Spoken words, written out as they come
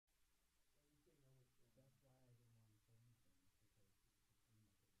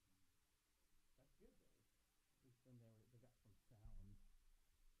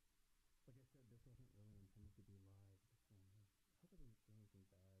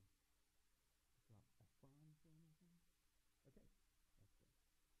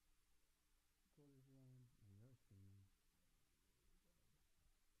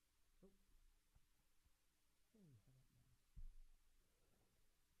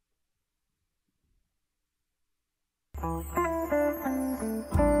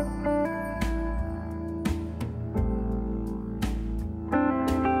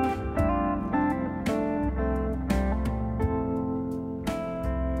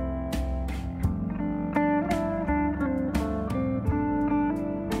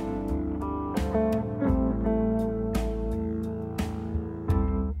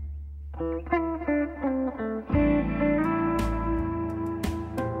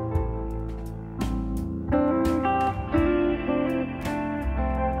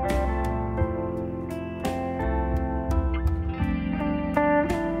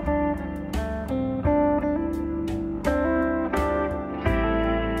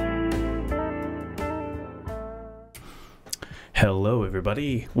Hello,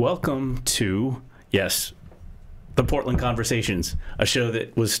 everybody. Welcome to, yes, the Portland Conversations, a show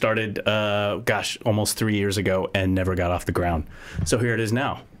that was started, almost 3 years ago and never got off the ground. So here it is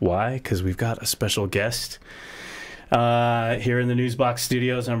now. Why? Because we've got a special guest here in the NuzBox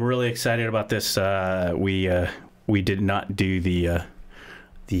studios. I'm really excited about this. We did not do the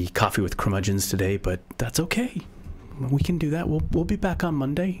coffee with curmudgeons today, but that's okay. We can do that. We'll be back on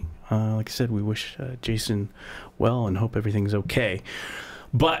Monday. Like I said, we wish Jason well and hope everything's okay.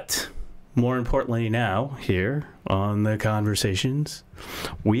 But more importantly now, here on the Conversations,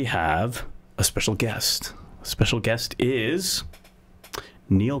 we have a special guest. A special guest is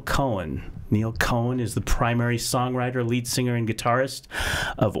Neil Cohn. Neil Cohn is the primary songwriter, lead singer, and guitarist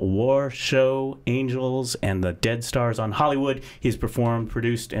of War Show Angels and the Dead Stars on Hollywood. He's performed,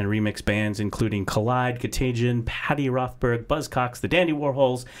 produced, and remixed bands including Collide, Contagion, Patty Rothberg, Buzzcocks, The Dandy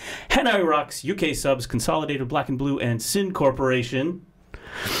Warhols, Hanoi Rocks, UK Subs, Consolidated Black and Blue, and Sin Corporation.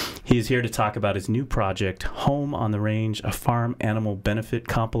 He is here to talk about his new project, Home on the Range, a farm animal benefit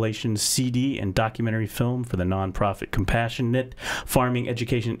compilation CD and documentary film for the nonprofit Compassionate Farming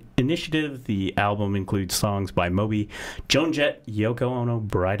Education Initiative. The album includes songs by Moby, Joan Jett, Yoko Ono,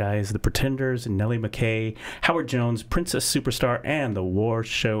 Bright Eyes, The Pretenders, Nellie McKay, Howard Jones, Princess Superstar, and the War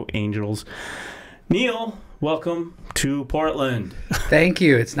Show Angels. Neil, welcome to Portland. Thank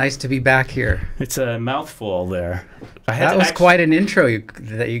you. It's nice to be back here. It's a mouthful there. That was quite an intro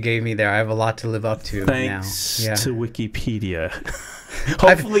that you gave me there. I have a lot to live up to thanks now. to Wikipedia.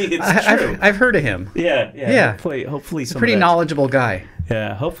 Hopefully it's true. I've heard of him. Yeah. Hopefully he's a pretty knowledgeable guy.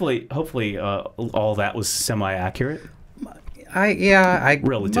 Yeah. Hopefully, all that was semi-accurate.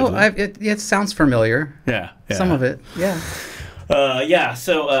 Relatively. It sounds familiar. Yeah. Some of it. Yeah.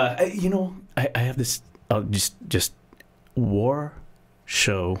 So I have this just War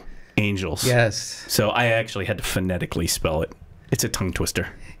Show Angels. Yes. So I actually had to phonetically spell it. It's a tongue twister.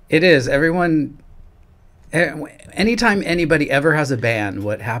 It is. Anytime anybody ever has a band,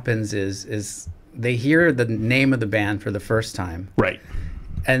 what happens is they hear the name of the band for the first time. Right.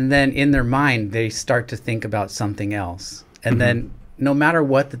 And then in their mind, they start to think about something else. And then no matter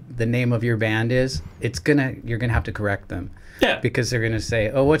what the name of your band is, you're gonna have to correct them. Yeah. Because they're gonna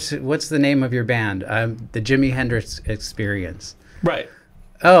say, "Oh, what's the name of your band?" The Jimi Hendrix Experience. Right.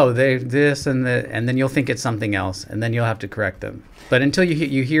 Oh, and then you'll think it's something else, and then you'll have to correct them. But until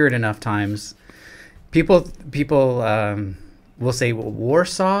you hear it enough times, people will say, well,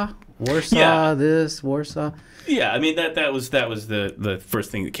 Warsaw, Yeah. this, Warsaw. Yeah, I mean that was the first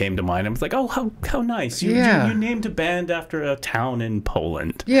thing that came to mind. I was like, oh, how nice! You named a band after a town in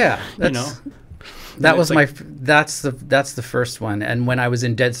Poland. Yeah, that was like, that's the first one. And when I was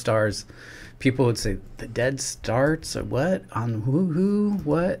in Dead Stars, people would say, the Dead Stars or what on who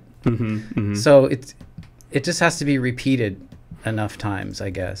what. So it just has to be repeated enough times,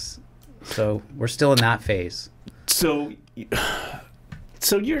 I guess. So we're still in that phase. So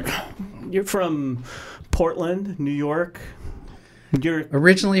you're from Portland, New York. You're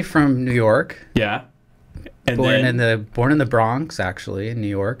originally from New York. Yeah. And born in the Bronx, actually, in New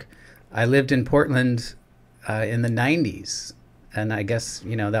York. I lived in Portland in the 90s, and I guess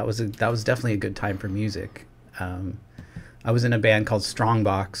that was definitely a good time for music. I was in a band called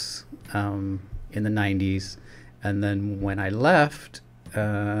Strongbox in the 90s, and then when I left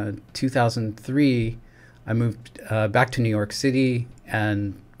 2003, I moved back to New York City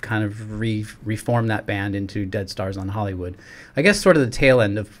and kind of reformed that band into Dead Stars on Hollywood. I guess sort of the tail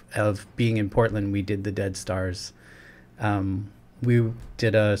end of being in Portland, we did the Dead Stars. We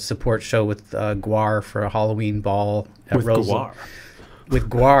did a support show with Guar for a Halloween ball at Roseland. With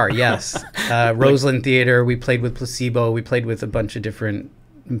Guar, yes. Roseland Theater. We played with Placebo. We played with a bunch of different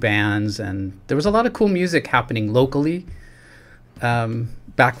bands, and there was a lot of cool music happening locally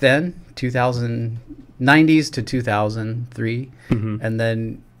back then, 90s to 2003. And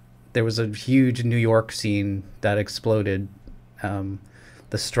then there was a huge New York scene that exploded. The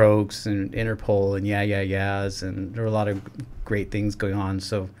Strokes and Interpol and Yeah Yeah Yeahs, and there were a lot of great things going on.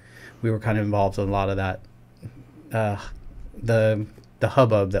 So we were kind of involved in a lot of that, the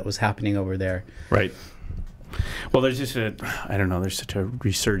hubbub that was happening over there. Right. Well, there's just there's such a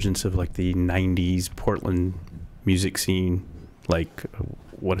resurgence of like the 90s Portland music scene. Like,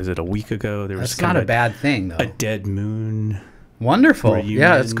 what is it, a week ago? There was That's not a bad thing, though. A Dead Moon. Wonderful.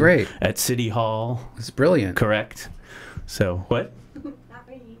 Yeah, it's great. At City Hall. It's brilliant. Correct. So, what?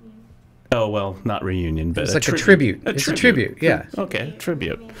 Oh, well, not reunion, but it's like a tribute. It's a tribute, yeah. Okay,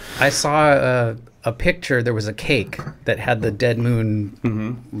 tribute. I saw a picture. There was a cake that had the Dead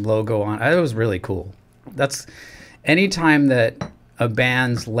Moon logo on. It was really cool. That's anytime that a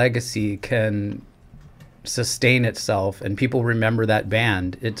band's legacy can sustain itself and people remember that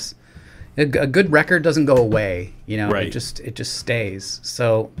band, it's a good record doesn't go away, you know. Right. It just stays.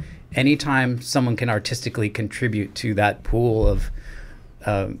 So anytime someone can artistically contribute to that pool of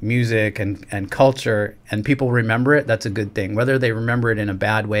music and culture, and people remember it, that's a good thing. Whether they remember it in a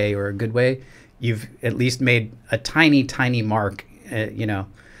bad way or a good way, you've at least made a tiny mark, you know,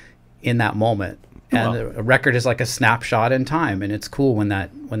 in that moment. And a record is like a snapshot in time, and it's cool when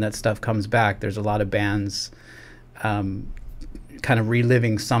that stuff comes back. There's a lot of bands kind of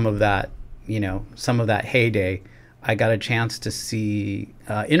reliving some of that, you know, some of that heyday. I got a chance to see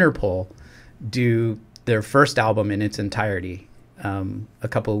Interpol do their first album in its entirety a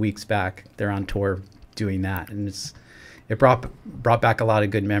couple of weeks back. They're on tour doing that, and it brought back a lot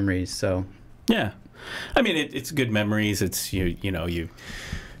of good memories. So yeah, I mean it's good memories. It's you know you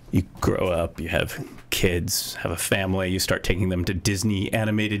grow up, you have kids, have a family, you start taking them to Disney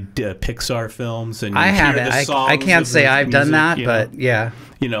animated Pixar films, and you I haven't. I can't say I've done that, but yeah.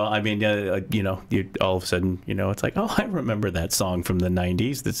 You know, I mean, you know, you all of a sudden, you know, it's like, oh, I remember that song from the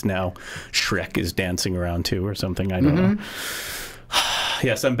 '90s that's now Shrek is dancing around to or something. I don't know.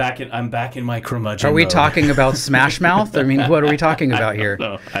 Yes, I'm back in my curmudgeon Are we mode. Talking about Smash Mouth? I mean, what are we talking about here?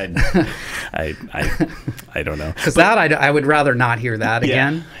 No, I don't know. Because I would rather not hear that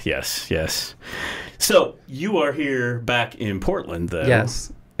again. Yes. So you are here back in Portland, though.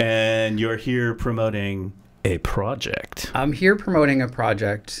 Yes. And you're here promoting a project. I'm here promoting a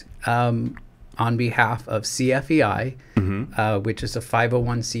project on behalf of CFEI, which is a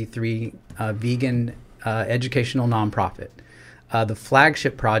 501c3 vegan educational nonprofit. The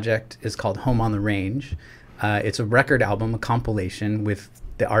flagship project is called Home on the Range. It's a record album, a compilation with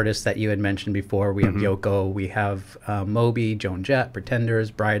the artists that you had mentioned before. We have Yoko, we have Moby, Joan Jett,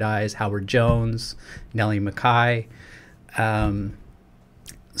 Pretenders, Bright Eyes, Howard Jones, Nellie McKay.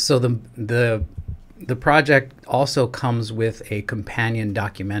 So the project also comes with a companion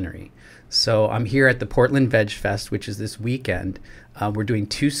documentary. So I'm here at the Portland Veg Fest, which is this weekend. We're doing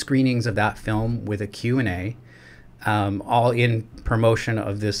 2 screenings of that film with a Q&A. All in promotion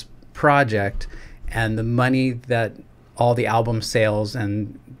of this project, and the money that all the album sales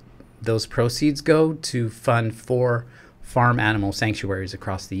and those proceeds go to fund 4 farm animal sanctuaries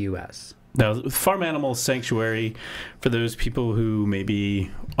across the U.S. Now, farm animal sanctuary, for those people who maybe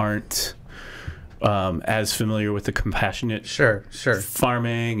aren't as familiar with the compassionate sure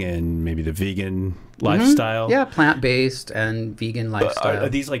farming and maybe the vegan lifestyle. Yeah, plant-based and vegan lifestyle. Are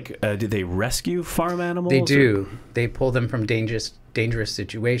these like, do they rescue farm animals? They do. They pull them from dangerous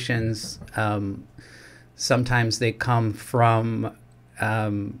situations. Sometimes they come from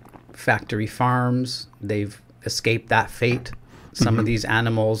factory farms. They've escaped that fate. Some of these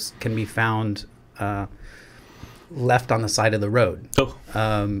animals can be found left on the side of the road.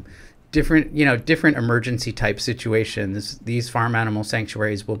 Different emergency type situations. These farm animal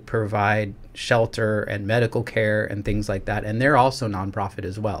sanctuaries will provide shelter and medical care and things like that, and they're also nonprofit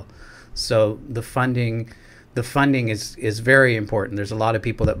as well. So the funding is very important. There's a lot of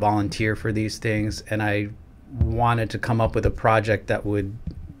people that volunteer for these things, and I wanted to come up with a project that would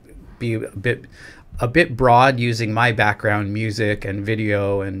be a bit broad, using my background, music and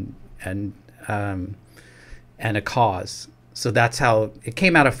video and a cause. So that's how it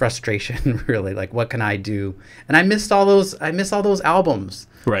came out of frustration, really. Like, what can I do? And I missed all those albums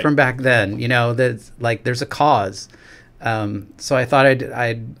from back then. You know, that's like, there's a cause. So I thought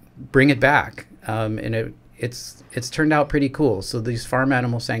I'd bring it back, and it's turned out pretty cool. So these farm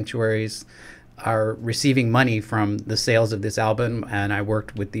animal sanctuaries are receiving money from the sales of this album, and I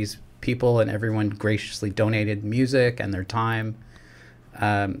worked with these people, and everyone graciously donated music and their time,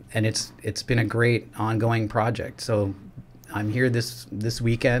 and it's been a great ongoing project. So I'm here this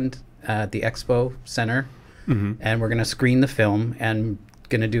weekend at the Expo Center, and we're going to screen the film and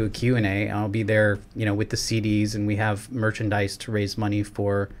going to do a Q&A. I'll be there, you know, with the CDs, and we have merchandise to raise money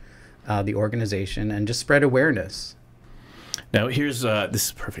for the organization and just spread awareness. Now here's this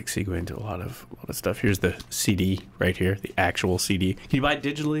is a perfect segue into a lot of stuff. Here's the CD right here, the actual CD. Can you buy it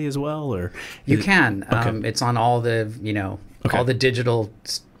digitally as well, or you can? Okay. It's on all the all the digital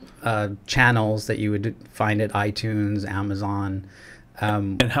channels that you would find at iTunes, Amazon.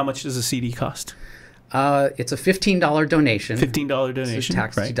 And how much does a CD cost? It's a $15 donation. $15 donation. It's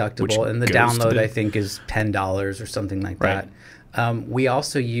tax deductible, and the download I think is $10 or something like that. We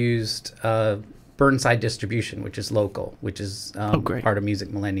also used Burnside Distribution, which is local, which is great. part of Music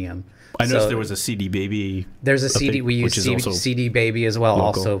Millennium. I noticed there was a CD Baby. There's a CD. We use CD Baby as well,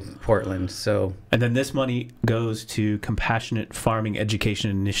 local. also Portland. So. And then this money goes to Compassionate Farming Education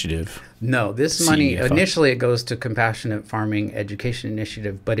Initiative. No, this money initially it goes to Compassionate Farming Education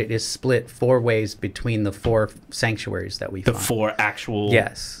Initiative, but it is split 4 ways between the 4 sanctuaries that we. The 4 actual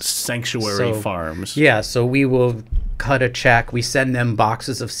sanctuary farms. Yeah, so we will cut a check. We send them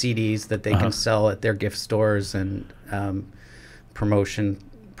boxes of CDs that they can sell at their gift stores and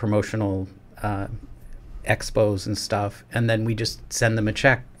promotional expos and stuff, and then we just send them a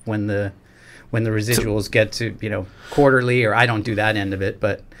check when the residuals get to quarterly, or I don't do that end of it,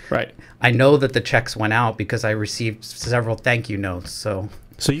 but I know that the checks went out because I received several thank you notes. So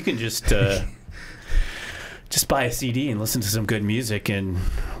you can just buy a CD and listen to some good music, and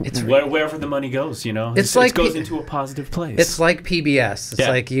wherever the money goes, it goes into a positive place. It's like PBS. It's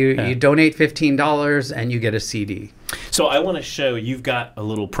like you donate $15 and you get a CD. So I want to show, you've got a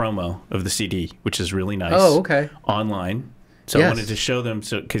little promo of the CD, which is really nice. Oh, okay. Online. So I wanted to show them,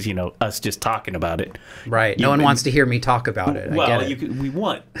 because us just talking about it. Right. No one wants to hear me talk about it. Well, we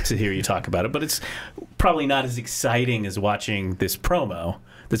want to hear you talk about it, but it's probably not as exciting as watching this promo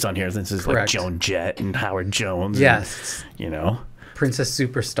that's on here. This is like Joan Jett and Howard Jones. Yes. And, Princess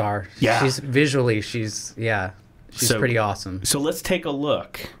Superstar. Yeah. She's pretty awesome. So let's take a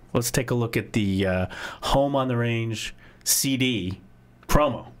look. Let's take a look at the Home on the Range CD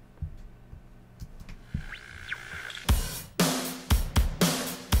promo.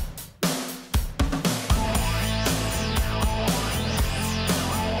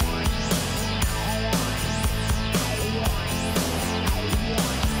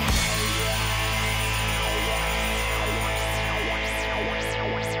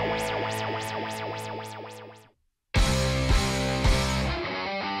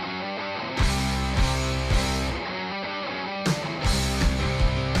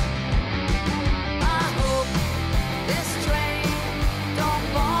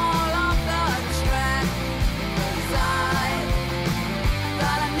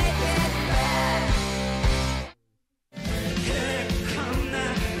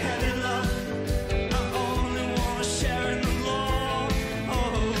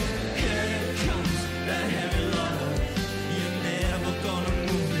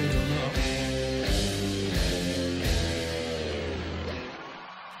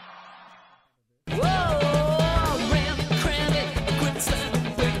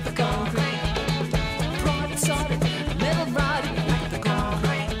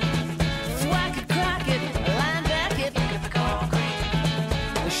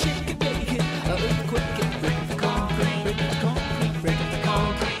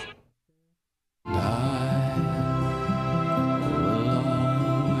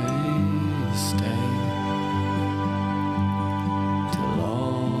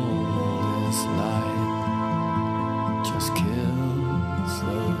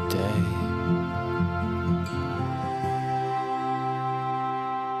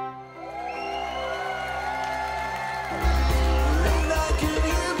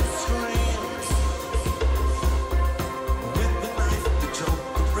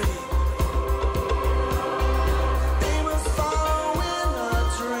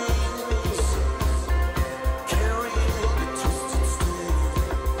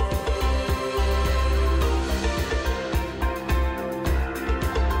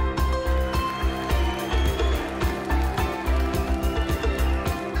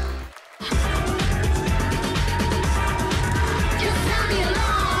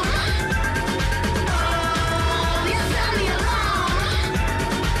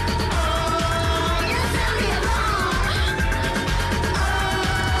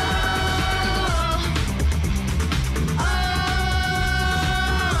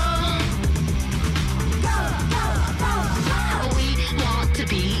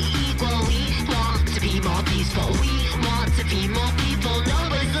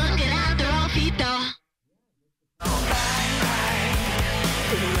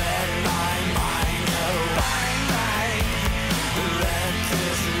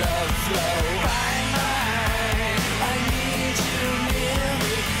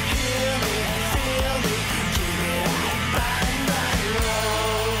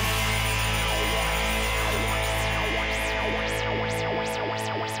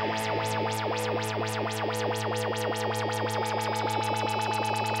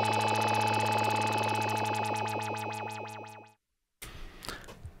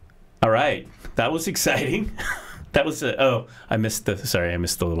 All right, that was exciting. That was I missed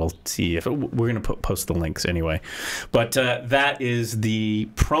the little T. We're gonna post the links anyway, but that is the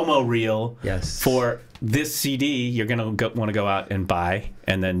promo reel. Yes. For this CD, you're gonna want to go out and buy,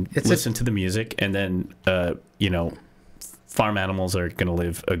 and then listen to the music, and then farm animals are gonna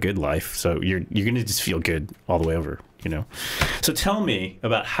live a good life. So you're gonna just feel good all the way over. So tell me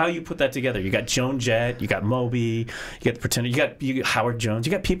about how you put that together. You got Joan Jett, you got Moby, you got the Pretender, you got Howard Jones,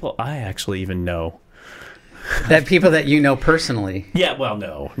 you got people I actually even know. That people that you know personally. Yeah, well,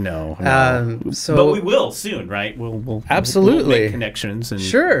 no. So, but we will soon, right? We'll absolutely we'll make connections and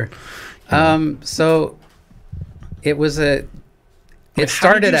sure. So it was it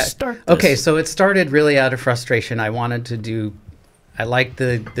started so it started really out of frustration. I wanted to do. I liked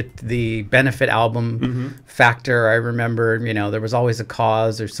the benefit album factor. I remember, there was always a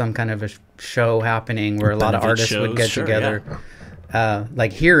cause or some kind of a show happening where a lot of artists would get together. Yeah.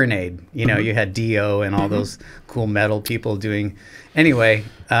 Like Hearing Aid, you had Dio and all those cool metal people doing. Anyway.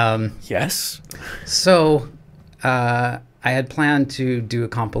 Yes. So I had planned to do a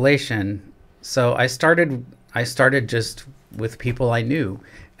compilation. So I started just with people I knew.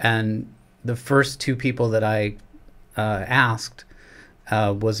 And the first two people that I asked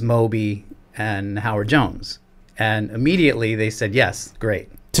was Moby and Howard Jones. And immediately they said, yes, great.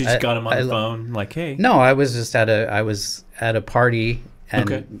 So you just got him on the phone, like, hey. No, I was just at a party,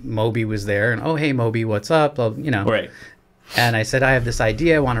 and Moby was there, and, oh, hey, Moby, what's up? Well, Right. And I said, I have this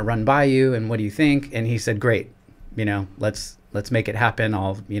idea, I want to run by you, and what do you think? And he said, great, let's make it happen.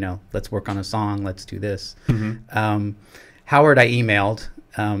 Let's work on a song, let's do this. Howard, I emailed,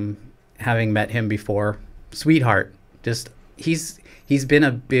 having met him before, sweetheart, he's been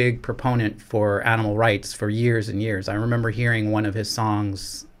a big proponent for animal rights for years and years. I remember hearing one of his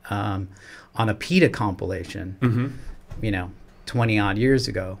songs on a PETA compilation, 20 odd years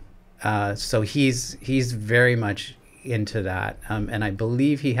ago. So he's very much into that. And I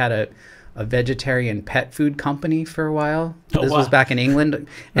believe he had a vegetarian pet food company for a while. This was back in England. Right.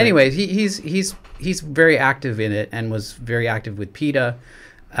 Anyways, he's very active in it and was very active with PETA.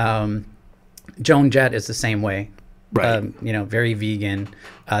 Joan Jett is the same way. Right. Very vegan.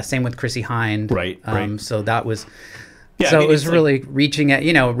 Same with Chrissy Hind. Right. So that was, it was really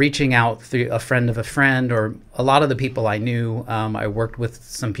reaching out through a friend of a friend, or a lot of the people I knew. I worked with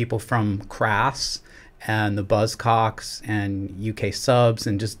some people from Crass and the Buzzcocks and UK Subs,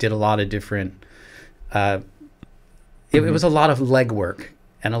 and just did a lot of different. It was a lot of legwork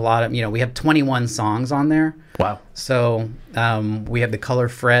and a lot of we have 21 songs on there. Wow. So we have the Color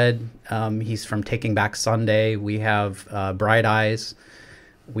Fred. He's from Taking Back Sunday. We have Bright Eyes.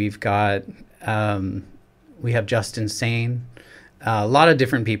 We have Justin Sane. A lot of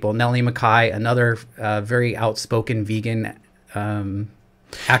different people. Nellie Mackay, another very outspoken vegan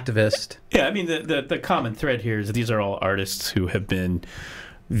activist. Yeah, I mean the common thread here is these are all artists who have been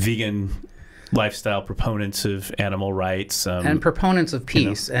vegan lifestyle proponents of animal rights and proponents of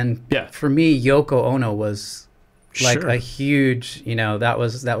peace. And for me, Yoko Ono was like a huge, that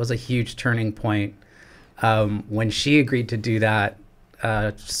was a huge turning point when she agreed to do that.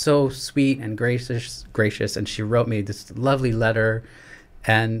 So sweet and gracious, and she wrote me this lovely letter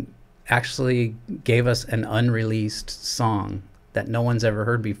and actually gave us an unreleased song that no one's ever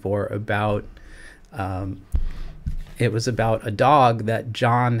heard before about. It was about a dog that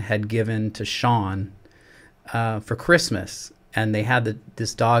John had given to Sean for Christmas, and they had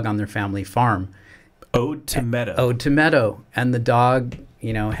this dog on their family farm. Ode to Meadow. Ode to Meadow. And the dog,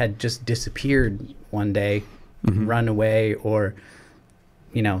 had just disappeared one day, run away, or,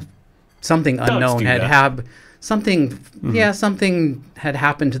 something unknown something had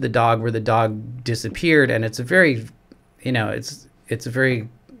happened to the dog where the dog disappeared. And it's a very, it's a very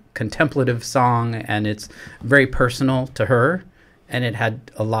contemplative song, and it's very personal to her. And it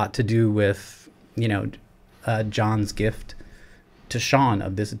had a lot to do with, John's gift to Sean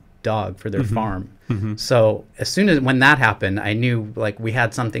of this dog for their farm. So as soon as when that happened, I knew we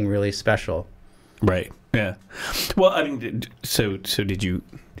had something really special. Right. Yeah. Well, I mean, so did you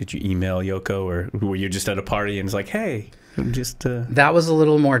email Yoko, or were you just at a party and it's like, hey, I'm just that was a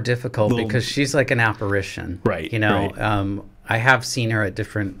little more difficult because she's like an apparition. Right. Right. I have seen her at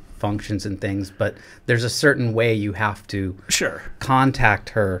different functions and things, but there's a certain way you have to contact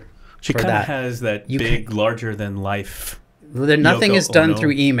her. She kind of has that big, larger than life. Nothing is done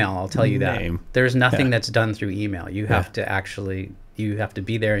through email, I'll tell you that. There's nothing that's done through email. You have to you have to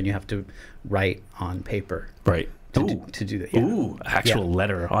be there, and you have to write on paper. Right. To do that. Yeah. Actual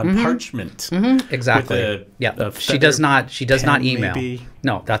letter on parchment. Exactly. She does not email. Maybe.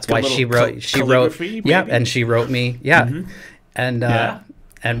 No, that's why she wrote. And she wrote me. Yeah. And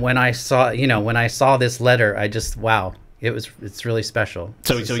And when I saw, when I saw this letter, I just, wow, it's really special.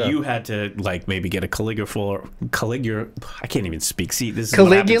 So you had to like maybe get a Caligula. I can't even speak. See, this is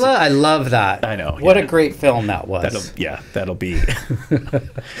Caligula. I love that. I know. What a great film that was. That'll be.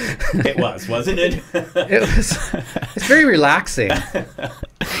 It wasn't it? It was. It's very relaxing.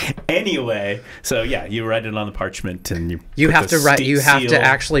 Anyway, so yeah, you write it on the parchment, and you have to write. You have to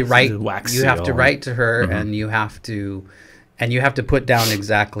actually write. You have to write to her, Mm-hmm. and you have to put down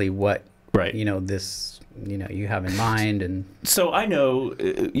exactly what this. You have in mind. And so I know,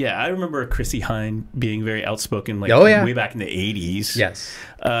 I remember Chrissy Hine being very outspoken, like way back in the 80s. Yes.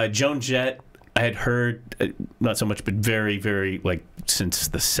 Joan Jett, I had heard, not so much, but very, very, like, since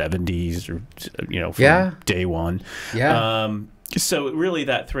the 70s or, from day one. Yeah. So really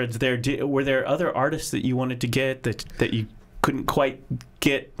that thread's there. Were there other artists that you wanted to get that you couldn't quite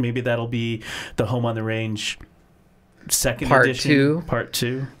get? Maybe that'll be the Home on the Range second edition. Part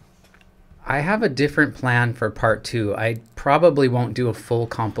 2. I have a different plan for part 2. I probably won't do a full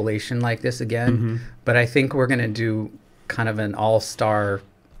compilation like this again, Mm-hmm. but I think we're going to do kind of an all-star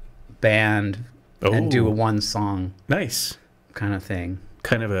band and do a one song nice kind of thing.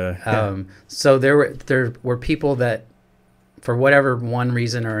 Kind of a so there were people that for whatever one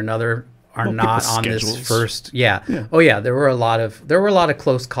reason or another are not on schedules. this first. There were a lot of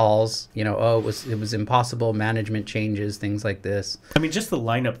close calls, it was impossible, management changes, things like this. I mean, just the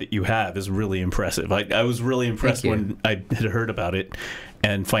lineup that you have is really impressive. I was really impressed when I had heard about it,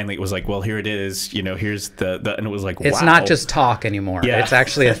 and finally it was like, well, here it is. Here's the and it was like, it's wow. not just talk anymore. Yeah. It's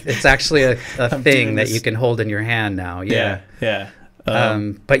actually a thing that you can hold in your hand now. Yeah.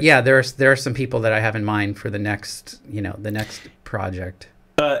 But yeah, there are some people that I have in mind for the next project.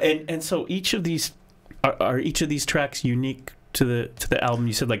 And so each of these are each of these tracks unique to the album?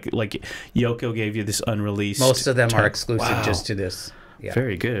 You said like Yoko gave you this unreleased. Most of them track. are exclusive Wow. just to this. Yeah.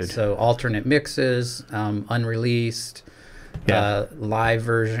 Very good. So alternate mixes, unreleased, live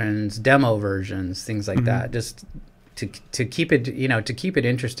versions, demo versions, things like that. Just to keep it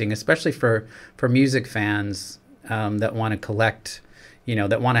interesting, especially for music fans that want to collect,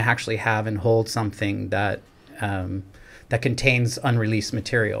 that want to actually have and hold something that contains unreleased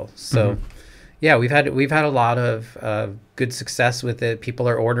material. So, we've had a lot of good success with it. People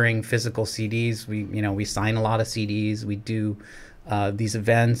are ordering physical CDs. We sign a lot of CDs. We do these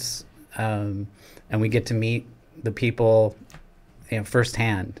events, and we get to meet the people,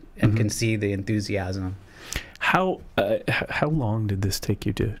 firsthand, and can see the enthusiasm. How long did this take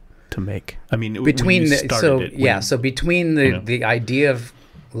you to make? I mean, between between the you the idea of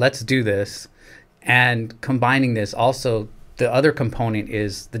let's do this and combining this, also the other component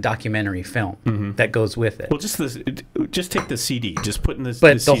is the documentary film that goes with it. Well, just take the CD, just put in this.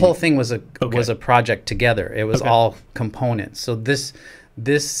 But the CD. whole thing was a project together. It was all components. So this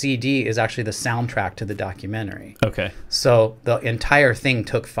CD is actually the soundtrack to the documentary. Okay. So the entire thing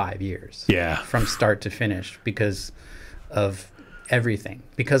took 5 years. Yeah. From start to finish because of everything,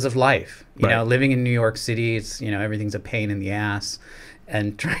 because of life. Right. Living in New York City, it's everything's a pain in the ass,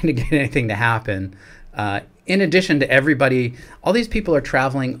 and trying to get anything to happen. In addition to everybody, all these people are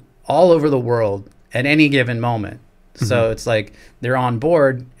traveling all over the world at any given moment. So it's like they're on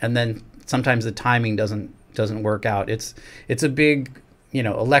board, and then sometimes the timing doesn't work out. It's a big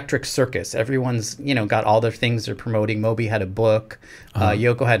electric circus. Everyone's got all their things they're promoting. Moby had a book.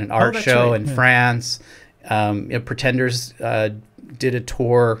 Yoko had an art show in France. Pretenders did a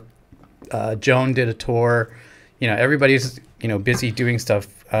tour. Joan did a tour. Everybody's busy doing stuff.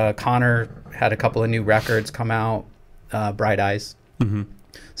 Connor had a couple of new records come out, Bright Eyes.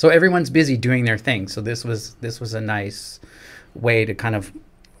 So everyone's busy doing their thing. So this was a nice way to kind of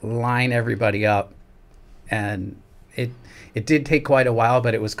line everybody up, and it did take quite a while,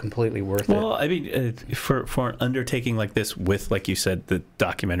 but it was completely worth it. Well, I mean, for an undertaking like this, with, like you said, the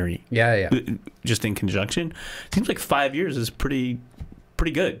documentary, just in conjunction, seems like 5 years is pretty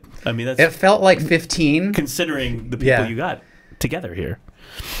good. I mean, it felt like 15, considering the people you got together here.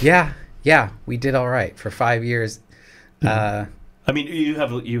 Yeah, we did all right for 5 years. I mean, you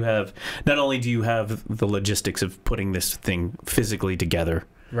have not only do you have the logistics of putting this thing physically together,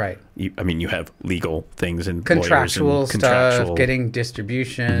 right? You have legal things and contractual stuff, stuff, getting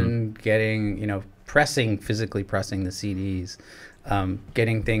distribution, getting physically pressing the CDs,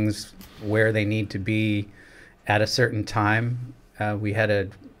 getting things where they need to be at a certain time. We had a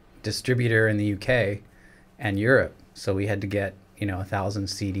distributor in the UK and Europe, so we had to get 1,000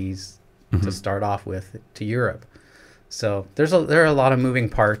 CDs to start off with to Europe. So there are a lot of moving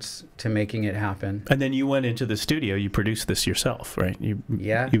parts to making it happen. And then you went into the studio. You produced this yourself, right? You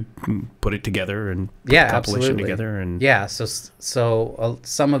put it together and put Yeah, the compilation absolutely. together. And Yeah, so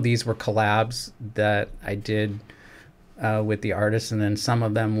some of these were collabs that I did with the artists, and then some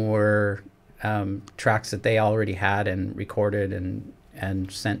of them were tracks that they already had and recorded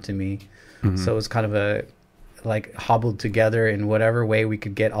and sent to me. So it was kind of a like hobbled together in whatever way we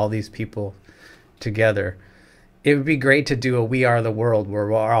could get all these people together. It would be great to do a We Are the World where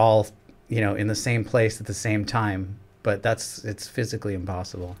we're all, in the same place at the same time, but it's physically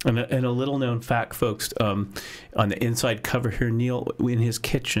impossible. And a little known fact, folks, on the inside cover here, Neil in his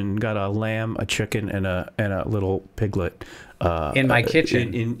kitchen got a lamb, a chicken, and a little piglet. In my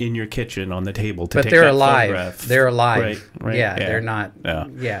kitchen. In your kitchen on the table. But they're alive. They're alive. Right. Yeah, they're not.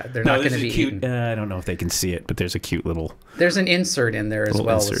 Yeah, they're not going to be cute, eaten. I don't know if they can see it, but there's a cute little. There's an insert in there as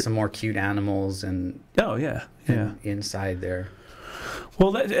well insert. with some more cute animals and. Oh yeah. Inside there.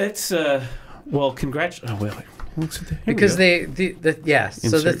 Well, that's well. Congratulations. Oh, wait. Because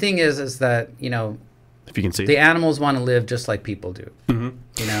So the thing is that if you can see the animals want to live just like people do.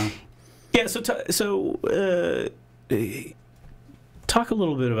 Yeah. So talk a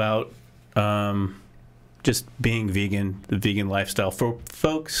little bit about just being vegan, the vegan lifestyle for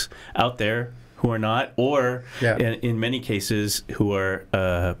folks out there who are not, or in many cases who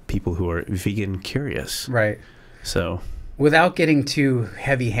are people who are vegan curious. Right. So without getting too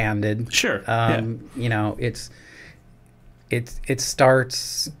heavy-handed, sure. It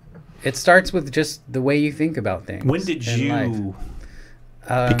starts with just the way you think about things. When did you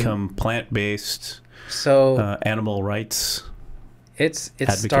become plant-based? So animal rights. It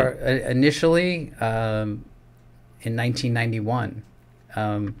started initially in 1991.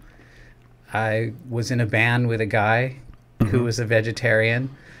 I was in a band with a guy who was a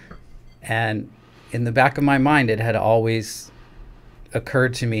vegetarian, and in the back of my mind, it had always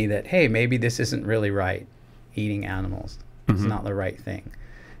occurred to me that, hey, maybe this isn't really right. Eating animals is not the right thing.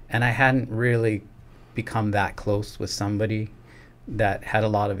 And I hadn't really become that close with somebody that had a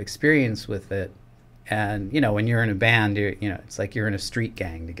lot of experience with it. And, when you're in a band, it's like you're in a street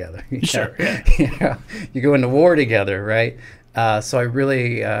gang together. Sure. You go into war together, right? So I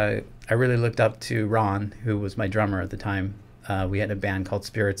really looked up to Ron, who was my drummer at the time. We had a band called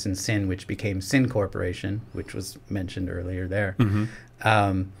Spirits in Sin, which became Sin Corporation, which was mentioned earlier there.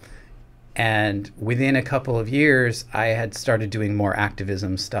 And within a couple of years, I had started doing more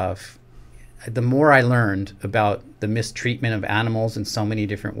activism stuff. The more I learned about the mistreatment of animals in so many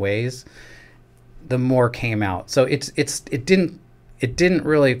different ways, the more came out. So it didn't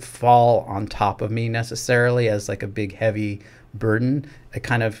really fall on top of me necessarily as like a big heavy burden. It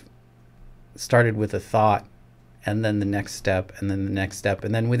kind of started with a thought, and then the next step, and then the next step,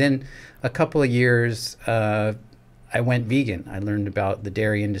 and then within a couple of years, I went vegan. I learned about the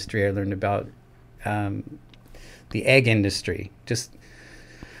dairy industry. I learned about the egg industry. Just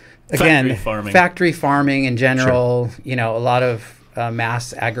again, factory farming in general. Sure. A lot of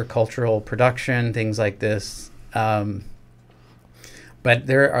mass agricultural production, things like this. But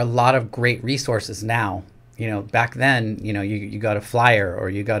there are a lot of great resources now. Back then, you got a flyer, or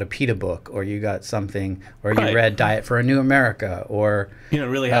you got a PETA book, or you got something, or you read Diet for a New America, or you don't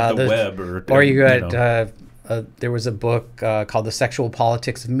really have the web, or you got there was a book called The Sexual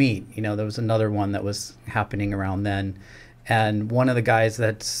Politics of Meat. There was another one that was happening around then. And one of the guys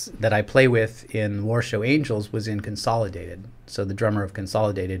that I play with in War Show Angels was in Consolidated, so the drummer of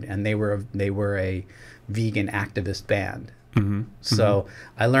Consolidated, and they were a vegan activist band. So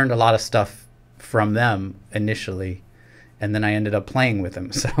I learned a lot of stuff from them initially, and then I ended up playing with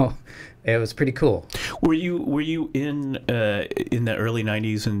them. So it was pretty cool. Were you in the early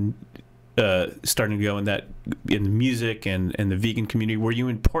 '90s and starting to go in the music and the vegan community? Were you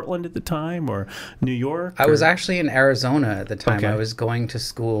in Portland at the time, or New York? I was actually in Arizona at the time. Okay. I was going to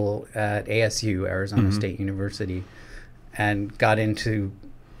school at ASU, Arizona State University, and got into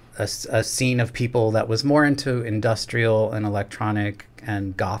a scene of people that was more into industrial and electronic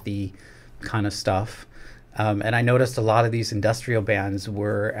and gothy kind of stuff. And I noticed a lot of these industrial bands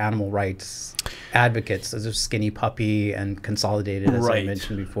were animal rights advocates. Those are Skinny Puppy and Consolidated, as I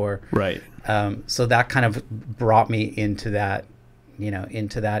mentioned before. Right. So that kind of brought me into that,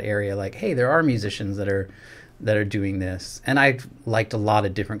 into that area. Like, hey, there are musicians that are doing this, and I liked a lot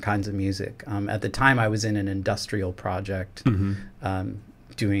of different kinds of music. At the time, I was in an industrial project,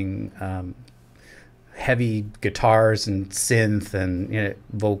 doing heavy guitars and synth and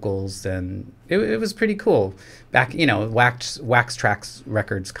vocals, and it was pretty cool. Back, wax tracks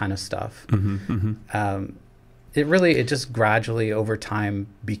records kind of stuff. It just gradually over time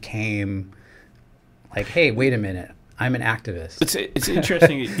became like, hey, wait a minute, I'm an activist. It's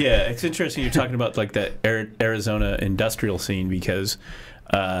interesting. Yeah, it's interesting you're talking about like the Arizona industrial scene, because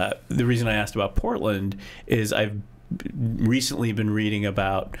the reason I asked about Portland is I've recently been reading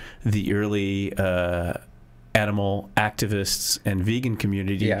about the early animal activists and vegan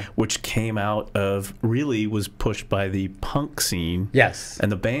community, which came out of, really was pushed by the punk scene, and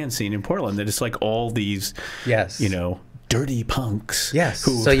the band scene in Portland. That it's like all these, you know, dirty punks. Yes.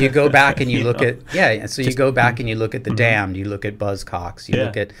 Who, so you go back and you look at So you go back and you look at the Damned, you look at Buzzcocks, you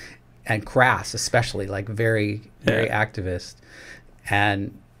look at, and Crass especially, like very activist,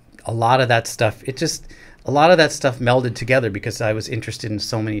 and a lot of that stuff. A lot of that stuff melded together because I was interested in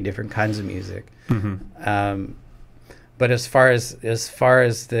so many different kinds of music. But as far as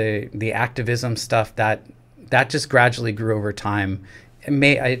the activism stuff, that just gradually grew over time.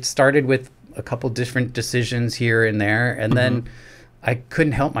 It started with a couple different decisions here and there, and then I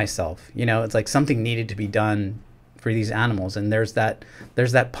couldn't help myself. You know, it's like something needed to be done for these animals, and there's that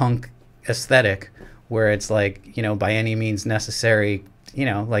punk aesthetic where it's like, you know, by any means necessary, you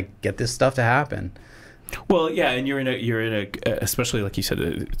know, like get this stuff to happen. Well, yeah, and you're in a especially like you said,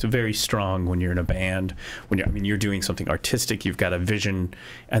 it's very strong when you're in a band. When you're doing something artistic, you've got a vision,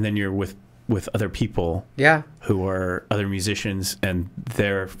 and then you're with other people, who are other musicians, and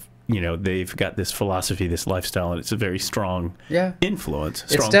they've got this philosophy, this lifestyle, and it's a very strong influence,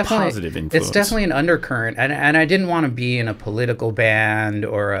 positive influence. It's definitely an undercurrent, and I didn't want to be in a political band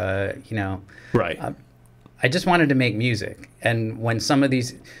or I just wanted to make music, and when some of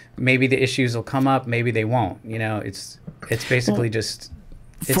these, maybe the issues will come up, maybe they won't. You know, it's basically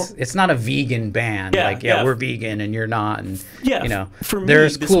it's not a vegan band. We're vegan and you're not, and you know, for me,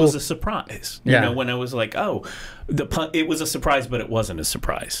 this was a surprise. You know, when I was like, oh, it was a surprise, but it wasn't a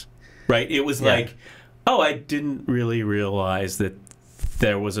surprise, right? It was like, oh, I didn't really realize that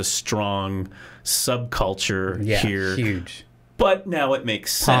there was a strong subculture here. Huge. But now it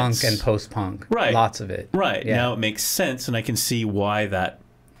makes sense. Punk and post-punk, lots of it. Now it makes sense, and I can see why that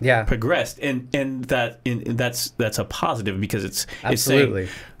progressed, and that's a positive, because it's saying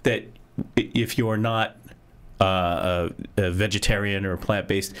that if you're not a vegetarian or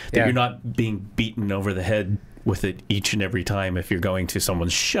plant-based, that you're not being beaten over the head with it each and every time if you're going to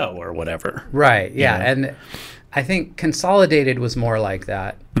someone's show or whatever. Right. Yeah, and I think Consolidated was more like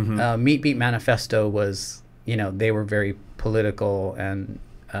that. Meat Beat Manifesto was, you know, they were very political and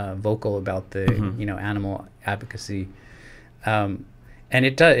vocal about the animal advocacy, and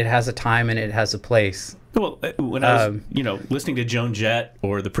it has a time and it has a place. Well, when I was listening to Joan Jett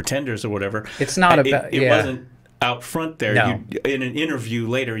or the Pretenders or whatever, it's not about it wasn't out front there. No. In an interview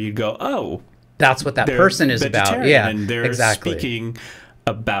later, you'd go, oh, that's what that person is about. And they're speaking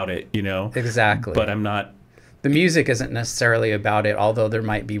about it. You know, But I'm not. The music isn't necessarily about it, although there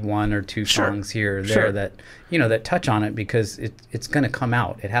might be one or two songs here or there that, you know, that touch on it, because it's going to come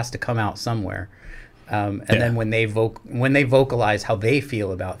out. It has to come out somewhere. And then when they vocalize how they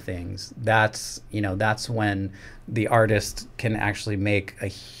feel about things, that's when the artist can actually make a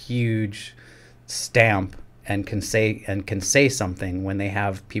huge stamp and can say something when they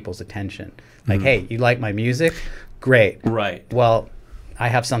have people's attention. Like, hey, you like my music? Great. Right. Well, I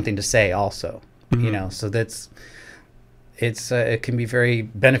have something to say also. You know, so it can be very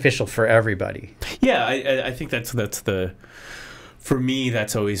beneficial for everybody. Yeah, I think that's for me,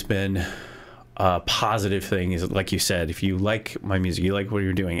 that's always been a positive thing, is like you said, if you like my music, you like what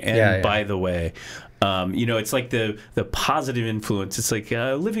you're doing. And by the way, you know, it's like the positive influence. It's like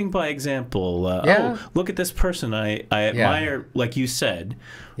living by example. Oh, look at this person I admire. Like you said,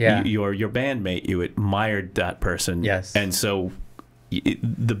 your bandmate, you admired that person. Yes. And so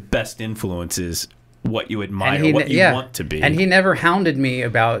the best influence is what you admire, what you want to be. And he never hounded me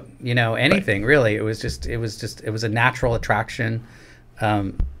about, you know, anything really. It was a natural attraction.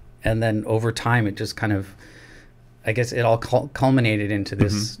 And then over time, it just kind of, I guess it all culminated into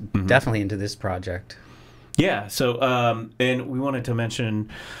this, definitely into this project. Yeah. So, and we wanted to mention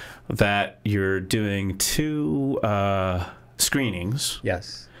that you're doing 2 screenings.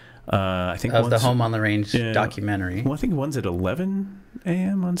 Yes. I think of the Home on the Range documentary. Well, I think one's at 11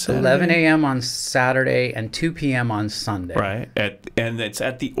 a.m. on Saturday. 11 a.m. on Saturday and 2 p.m. on Sunday. Right. And it's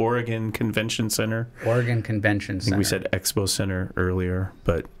at the Oregon Convention Center. Oregon Convention Center. I think we said Expo Center earlier,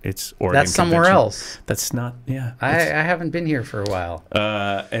 but it's Oregon That's somewhere else. That's not, I haven't been here for a while.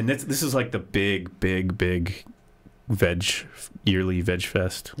 And this is like the big yearly veg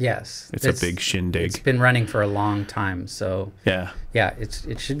fest. Yes, it's a big shindig. It's been running for a long time, so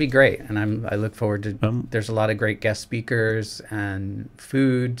it should be great, and I look forward to. There's a lot of great guest speakers and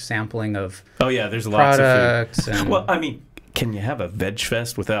food sampling of. There's lots of food. Well, I mean, can you have a veg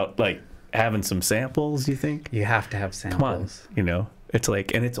fest without like having some samples, you think? You have to have Come on, samples. you know, it's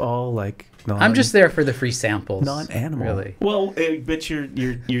like, and it's all like I'm just there for the free samples. non-animal. Really. Well, but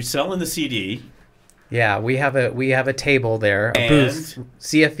you're selling the CD. Yeah, we have a table there, a booth.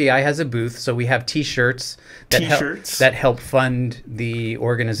 CFVI has a booth, so we have T-shirts that help fund the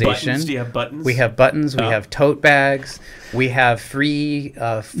organization. Buttons? Do you have buttons? We have buttons. We have tote bags. We have free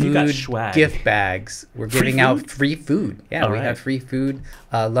food gift bags. We're giving out free food. Yeah, we have free food.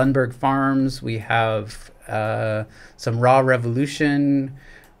 Lundberg Farms. We have some Raw Revolution.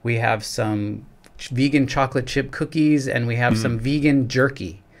 We have some vegan chocolate chip cookies, and we have some vegan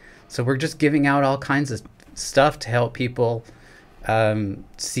jerky. So we're just giving out all kinds of stuff to help people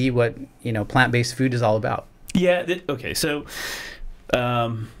see what, you know, plant-based food is all about. Yeah. Okay. So,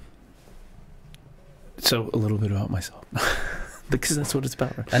 so a little bit about myself, because that's what it's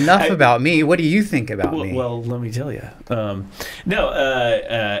about. Right? Enough about me. What do you think about me? Well, let me tell you. I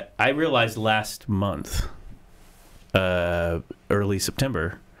realized last month, early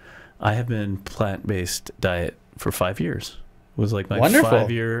September, I have been plant-based diet for 5 years. It was like my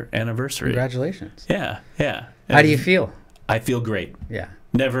 5-year anniversary. Congratulations. Yeah. How do you feel? I feel great. Yeah.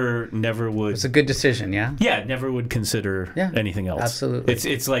 Never would. It's a good decision, yeah? Yeah, never would consider anything else. Absolutely.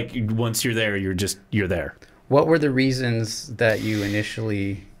 It's like once you're there, you're there. What were the reasons that you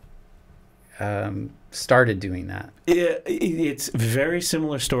initially started doing that? It's a very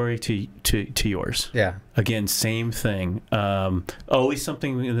similar story to yours. Yeah. Again, same thing. Always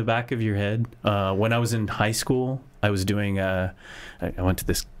something in the back of your head. When I was in high school, I was doing. I went to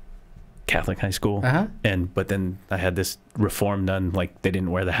this Catholic high school, but then I had this reform done. Like they didn't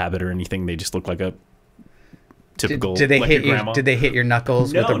wear the habit or anything. They just looked like a typical. Did they hit you? Did they hit your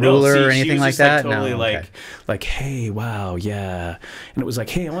knuckles with a ruler or anything like that? Like, totally like, hey, wow, yeah. And it was like,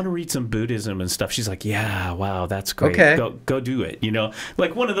 hey, I want to read some Buddhism and stuff. She's like, yeah, wow, that's great. Okay. Go do it. You know,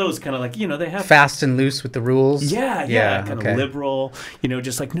 like one of those kind of like, you know, they have fast and loose with the rules. Yeah, kind of liberal. You know,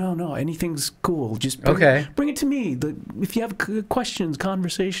 just like no, anything's cool. Just bring it to me. If you have questions,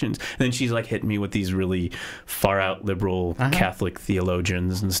 conversations. And then she's like hitting me with these really far out liberal Catholic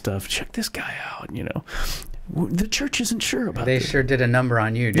theologians and stuff. Check this guy out. You know. The church isn't sure about They sure did a number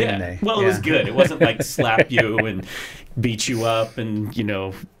on you, didn't they? Well, it was good. It wasn't like slap you and beat you up and, you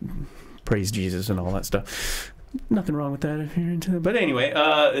know, praise Jesus and all that stuff. Nothing wrong with that if you're into that. But anyway,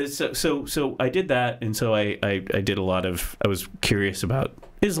 so I did that. And so I did a lot of, I was curious about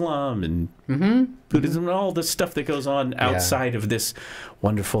Islam and Buddhism and all the stuff that goes on outside of this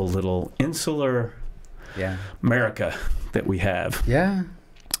wonderful little insular America that we have. Yeah.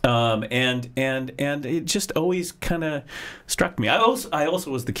 And it just always kind of struck me. I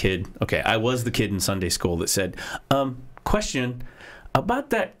also was the kid. Okay, I was the kid in Sunday school that said, question about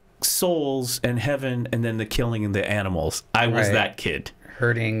that souls and heaven and then the killing of the animals. I was that kid.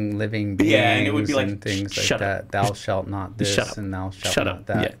 Hurting living beings and it would be like things like that. Thou shalt not this and thou shalt not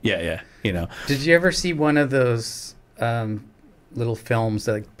that. Yeah. You know. Did you ever see one of those little films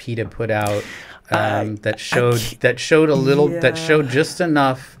that like PETA put out? That showed just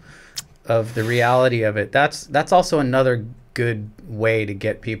enough of the reality of it. That's also another good way to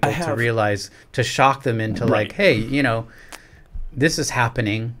get people to realize, to shock them into like, hey, you know, this is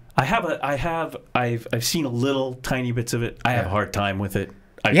happening. I've seen a little tiny bits of it. I have a hard time with it.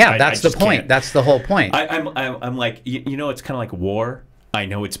 That's the point. Can't. That's the whole point. I'm like, you know, it's kind of like war. I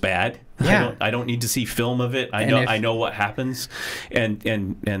know it's bad. Yeah. I don't need to see film of it. I know what happens,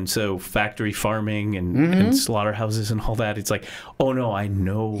 and so factory farming and slaughterhouses and all that. It's like, oh no, I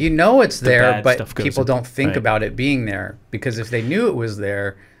know. You know it's there, but people don't think about it being there, because if they knew it was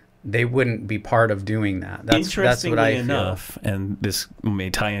there, they wouldn't be part of doing that. That's what I enough, feel. And this may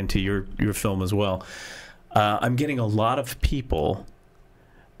tie into your film as well. I'm getting a lot of people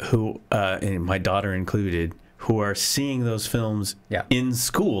who, and my daughter included, who are seeing those films in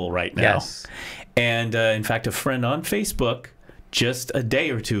school right now. Yes. And in fact, a friend on Facebook just a day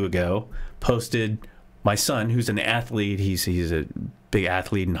or two ago posted my son, who's an athlete. He's a big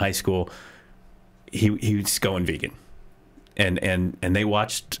athlete in high school. He's going vegan. And they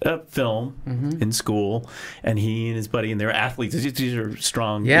watched a film in school, and he and his buddy, and they're athletes. These are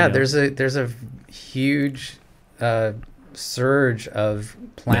strong. Yeah, you know. there's a huge surge of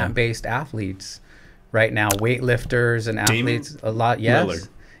plant-based athletes right now, weightlifters and athletes. A lot. Yes. Lillard,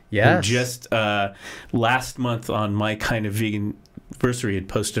 yes. Just last month on my kind of vegan anniversary had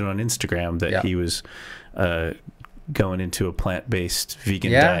posted on Instagram that he was going into a plant-based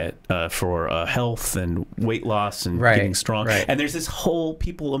vegan diet for health and weight loss and getting strong. Right. And there's this whole,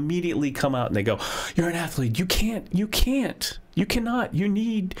 people immediately come out and they go, you're an athlete. You cannot,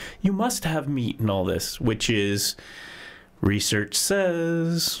 you must have meat and all this, which is, research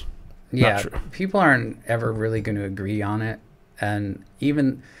says, Yeah, Not true. people aren't ever really going to agree on it, and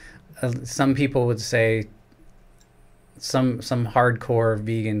even some people would say, some hardcore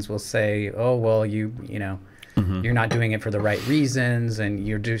vegans will say, oh well, you know, you're not doing it for the right reasons, and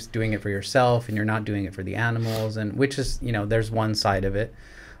you're just doing it for yourself, and you're not doing it for the animals, and which is, you know, there's one side of it.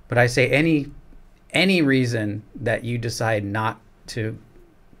 But I say any reason that you decide not to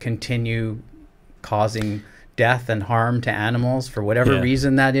continue causing death and harm to animals for whatever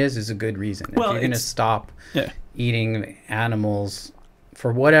reason that is a good reason. Well, if you're going to stop eating animals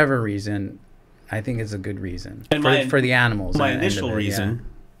for whatever reason, I think it's a good reason. And for the animals. My initial reason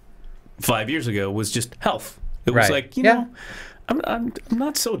 5 years ago was just health. It was like, you know, I'm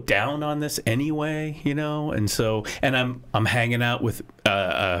not so down on this anyway, you know, and I'm hanging out with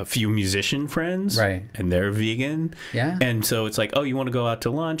a few musician friends, right? And they're vegan, and so it's like, oh, you want to go out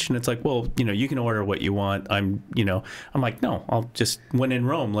to lunch, and it's like, well, you know, you can order what you want. I'm like, no, I'll just, when in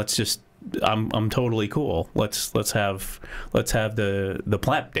Rome, let's just, I'm totally cool. Let's have the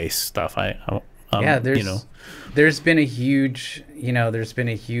plant-based stuff. There's been a huge,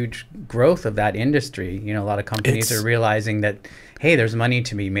 growth of that industry. You know, a lot of companies are realizing that, hey, there's money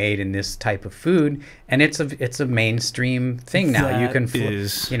to be made in this type of food, and it's a mainstream thing now. You can,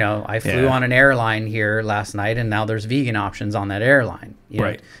 I flew on an airline here last night, and now there's vegan options on that airline. You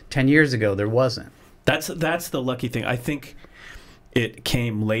know, 10 years ago, there wasn't. That's the lucky thing. I think it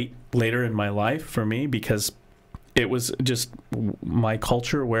came later in my life for me, because it was just my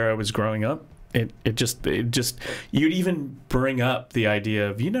culture where I was growing up. It just you'd even bring up the idea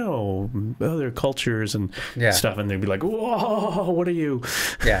of, you know, other cultures and stuff, and they'd be like, whoa, what are you?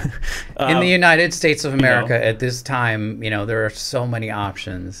 In the United States of America, at this time, you know, there are so many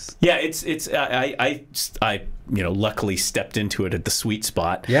options. I luckily stepped into it at the sweet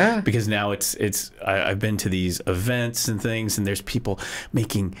spot, because now I've been to these events and things, and there's people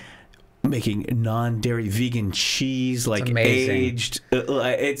making non-dairy vegan cheese, like aged.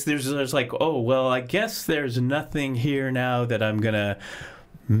 There's like, oh well, I guess there's nothing here now that I'm gonna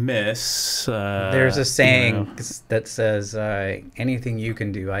miss. There's a saying that says, anything you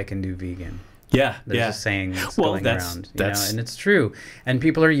can do, I can do vegan. There's a saying that's going around, you know, and it's true. And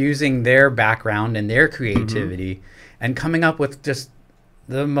people are using their background and their creativity and coming up with just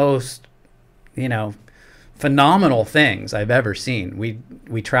the most, you know, phenomenal things I've ever seen.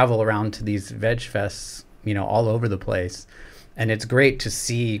 We travel around to these veg fests, you know, all over the place, and it's great to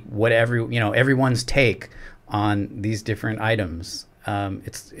see what everyone's take on these different items.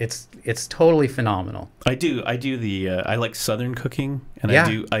 It's totally phenomenal. I like Southern cooking, and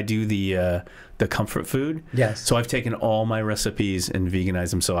I do the comfort food. So I've taken all my recipes and veganized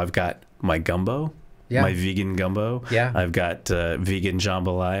them. So I've got my gumbo. My vegan gumbo. I've got vegan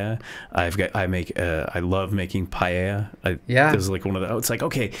jambalaya. I love making paella. It's like one of the. It's like,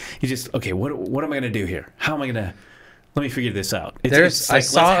 okay, what am I gonna do here? How am I gonna? Let me figure this out. I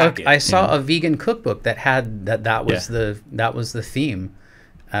saw a vegan cookbook that had that was the theme.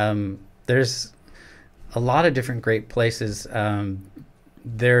 There's a lot of different great places.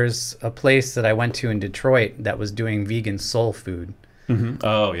 There's a place that I went to in Detroit that was doing vegan soul food.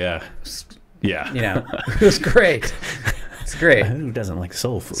 Oh yeah. You know, it was great. It's great. Who doesn't like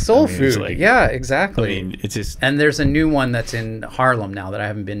soul food? Soul food. Like, yeah, exactly. I mean, it's just. And there's a new one that's in Harlem now that I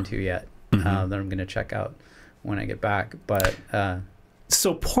haven't been to yet. That I'm going to check out when I get back. But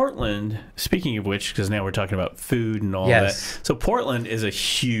so Portland, speaking of which, because now we're talking about food and all that. So Portland is a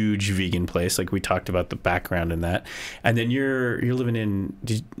huge vegan place. Like we talked about the background in that. And then you're living in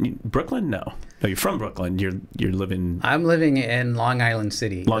Brooklyn? No, you're from Brooklyn. You're living. I'm living in Long Island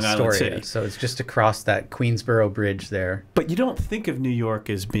City, Astoria. So it's just across that Queensboro Bridge there. But you don't think of New York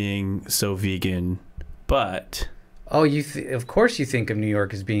as being so vegan, but. Oh, of course you think of New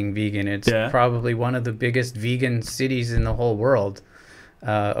York as being vegan. It's probably one of the biggest vegan cities in the whole world.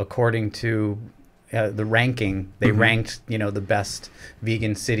 According to the ranking, they ranked, you know, the best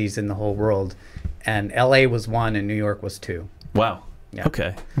vegan cities in the whole world, and LA was 1 and New York was 2. Wow. Yeah.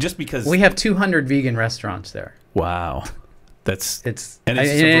 Okay. Just because we have 200 vegan restaurants there. Wow. It's a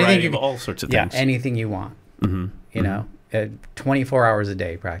variety of all sorts of things. Yeah, anything you want. You know, 24 hours a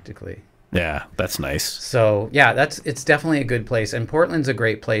day practically. Yeah, that's nice. So yeah, it's definitely a good place, and Portland's a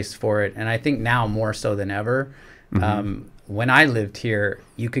great place for it, and I think now more so than ever. When I lived here,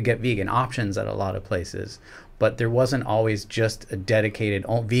 you could get vegan options at a lot of places, but there wasn't always just a dedicated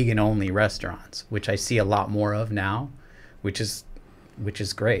vegan-only restaurants, which I see a lot more of now, which is which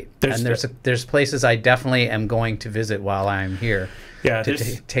is great. There's And there's places I definitely am going to visit while I'm here. Yeah,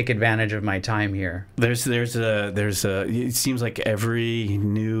 to take advantage of my time here. There's it seems like every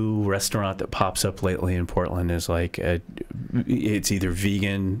new restaurant that pops up lately in Portland is like it's either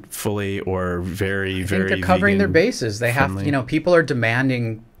vegan fully or very, very. I think they're covering their bases. They friendly. have, people are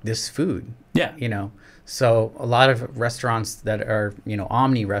demanding this food. Yeah. So a lot of restaurants that are,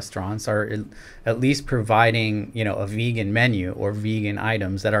 omni restaurants are at least providing, a vegan menu or vegan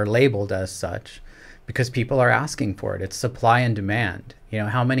items that are labeled as such, because people are asking for it. It's supply and demand.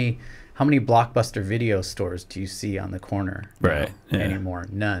 How many Blockbuster video stores do you see on the corner anymore?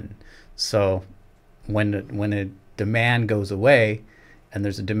 None. So when a demand goes away and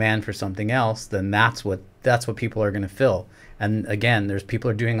there's a demand for something else, then that's what people are going to fill. And again, there's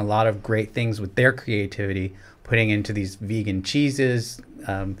people are doing a lot of great things with their creativity, putting into these vegan cheeses,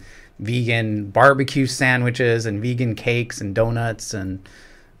 vegan barbecue sandwiches, and vegan cakes and donuts and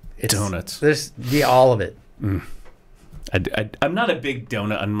donuts. There's all of it. I'm not a big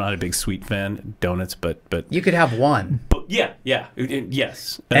donut. I'm not a big sweet fan of donuts, but you could have one. But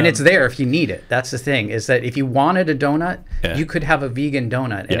yes. And it's there if you need it. That's the thing, is that if you wanted a donut, you could have a vegan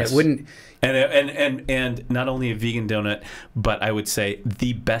donut, and it wouldn't. And not only a vegan donut, but I would say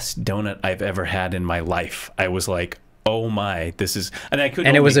the best donut I've ever had in my life. I was like, oh my, this is, and I couldn't.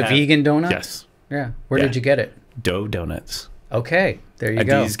 And it was a vegan donut. Yes. Yeah. Where did you get it? Dough Donuts. Okay, there you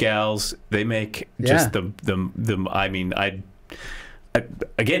go. These gals, they make just the I mean,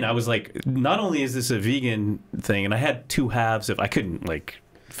 again, I was like, not only is this a vegan thing, and I had two halves of, I couldn't like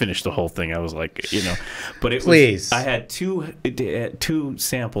finish the whole thing. I was like, but it was, I had two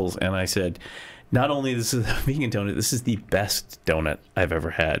samples, and I said, not only this is a vegan donut, this is the best donut I've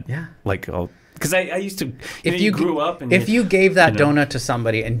ever had. Yeah. Like, because I used to, you grew up, and if you gave that donut to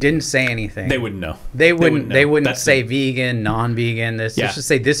somebody and didn't say anything, they wouldn't know. They wouldn't say vegan, non-vegan. Let's just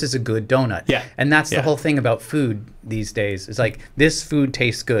say this is a good donut. Yeah. And that's the whole thing about food these days. It's like, this food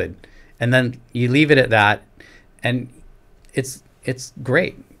tastes good, and then you leave it at that, and it's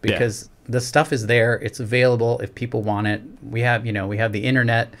great because the stuff is there. It's available if people want it. We have the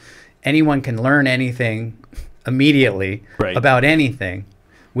internet. Anyone can learn anything immediately about anything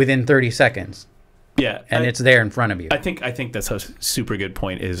within 30 seconds. Yeah, and it's there in front of you. I think that's a super good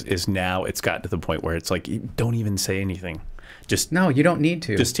point. Is now it's gotten to the point where it's like, you don't even say anything. Just no, you don't need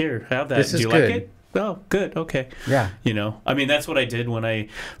to. Just here, have that. This is Do you good. like it? Oh, good. Okay. Yeah. I mean, that's what I did when I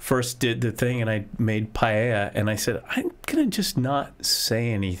first did the thing, and I made paella, and I said, I'm gonna just not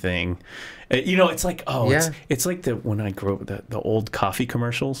say anything. It's like, it's like when I grew up with the old coffee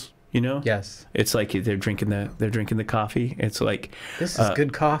commercials. Yes. It's like they're drinking the coffee. It's like, this is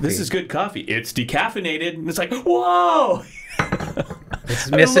good coffee. This is good coffee. It's decaffeinated, and it's like, whoa. It's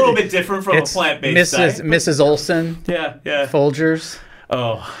a little bit different from a plant-based diet. Mrs. Olsen. Yeah. Folgers.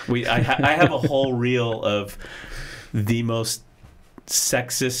 Oh, I have a whole reel of the most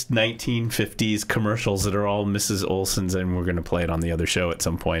sexist 1950s commercials that are all Mrs. Olsen's, and we're going to play it on the other show at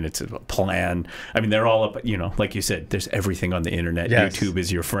some point. It's a plan. I mean, they're all up, like you said, there's everything on the internet. Yes. YouTube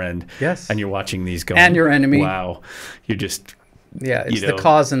is your friend. Yes. And you're watching these going. And your enemy. Wow. You're just... Yeah, it's the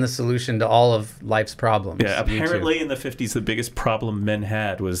cause and the solution to all of life's problems. Yeah, apparently in the 50s, the biggest problem men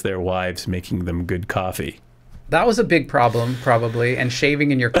had was their wives making them good coffee. That was a big problem, probably, and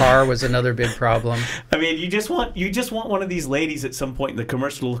shaving in your car was another big problem. I mean, you just want one of these ladies at some point in the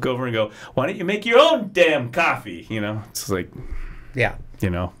commercial to look over and go, "Why don't you make your own damn coffee?" It's like, yeah,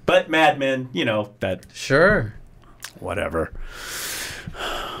 But Mad Men, that. Sure. Whatever.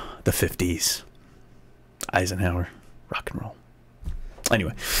 The 50s. Eisenhower, rock and roll.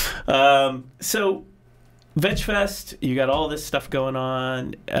 Anyway, so Veg Fest, you got all this stuff going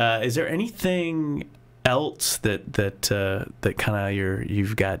on. Is there anything else that kind of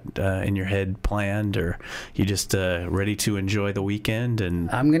you've got in your head planned, or you just ready to enjoy the weekend and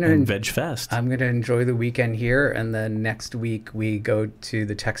Veg Fest? I'm gonna enjoy the weekend here, and then next week we go to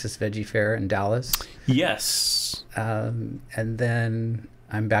the Texas Veggie Fair in Dallas. Yes. And then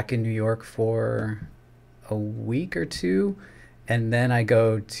I'm back in New York for a week or two, and then I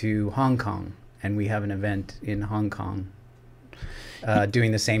go to Hong Kong, and we have an event in Hong Kong.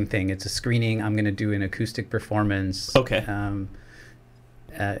 Doing the same thing. It's a screening. I'm going to do an acoustic performance. Okay.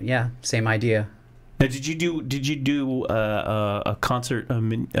 Yeah, same idea. Now, did you do a concert, a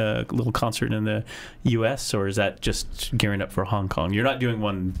little concert in the U.S., or is that just gearing up for Hong Kong? You're not doing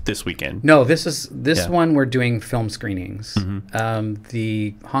one this weekend. No, this one we're doing film screenings. Mm-hmm.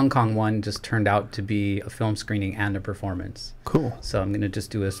 The Hong Kong one just turned out to be a film screening and a performance. Cool. So I'm going to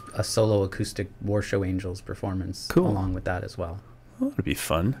just do a solo acoustic War Show Angels performance along with that as well. Oh, that'd be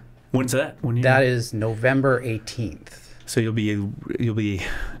fun. When's that? That is November 18th. So you'll be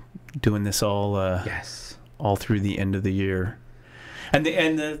doing this all Yes. all through the end of the year, and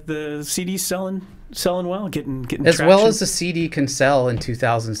the CD's selling well, getting as traction. well as the CD can sell in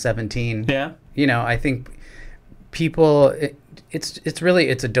 2017. Yeah. You know, I think people, it's really,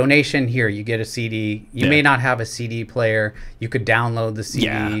 it's a donation. Here, you get a CD. You may not have a CD player. You could download the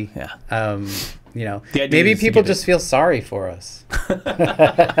CD. Yeah. You know, The idea maybe is to people get just feel sorry for us.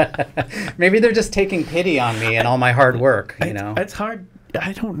 Maybe they're just taking pity on me and all my hard work, you know. It's hard.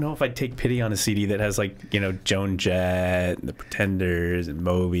 I don't know if I'd take pity on a CD that has, like, you know, Joan Jett and the Pretenders and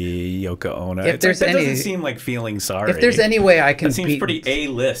Moby, Yoko Ono. If there's that any, doesn't seem like feeling sorry. If there's any way I can that seems pretty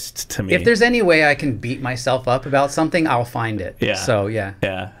A-list to me. If there's any way I can beat myself up about something, I'll find it. Yeah. So yeah.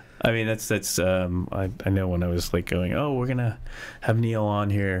 Yeah. I mean, that's I know when I was like going, oh, we're gonna have Neil on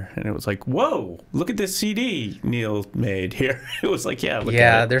here, and it was like, whoa, look at this CD Neil made here. It was like, yeah, look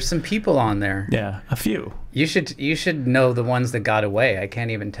at it. There's some people on there. Yeah, a few. You should know the ones that got away. I can't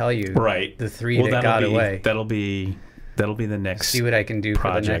even tell you. Right. The three that got away. That'll be the next. See what I can do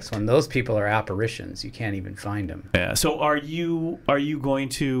project. for the next one. Those people are apparitions. You can't even find them. Yeah. So are you going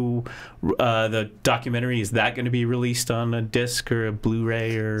to the documentary? Is that going to be released on a disc or a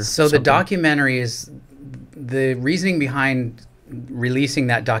Blu-ray or? So something? the documentary is the reasoning behind releasing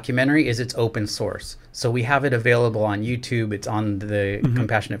that documentary is it's open source. So we have it available on YouTube. It's on the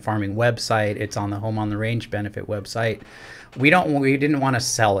Compassionate Farming website. It's on the Home on the Range benefit website. We didn't want to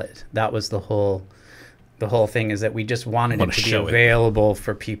sell it. That was the whole thing, is that we just wanted it to be available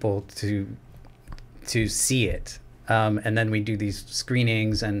for people to see it. And then we do these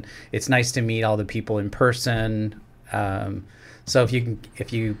screenings, and it's nice to meet all the people in person. So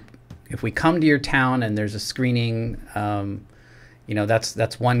if we come to your town and there's a screening, you know,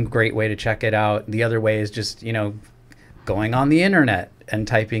 that's one great way to check it out. The other way is just, you know, going on the internet and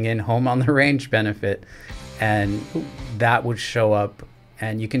typing in Home on the Range benefit, and that would show up.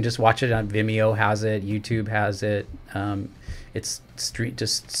 And you can just watch it on Vimeo has it, YouTube has it. It's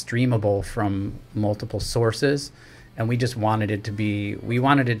just streamable from multiple sources, and we wanted it to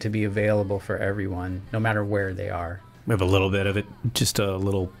be available for everyone, no matter where they are. We have a little bit of it, just a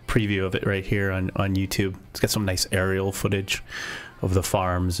little preview of it right here on YouTube. It's got some nice aerial footage of the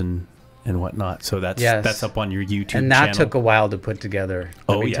farms and whatnot. So that's up on your YouTube channel. And that took a while to put together.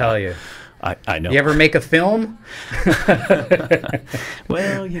 Let me tell you. I know. You ever make a film?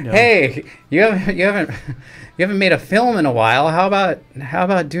 Well, you know. Hey, you haven't made a film in a while. How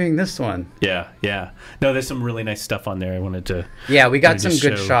about doing this one? Yeah. No, there's some really nice stuff on there. I wanted to. Yeah, we got some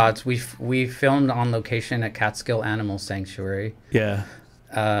good shots. We filmed on location at Catskill Animal Sanctuary. Yeah.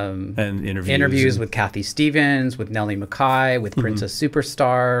 And interviews with Kathy Stevens, with Nellie Mackay, with Princess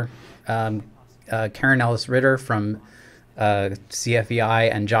Superstar, Karen Ellis Ritter from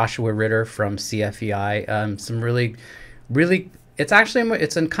CFEI, and Joshua Ritter from CFEI. Some really, it's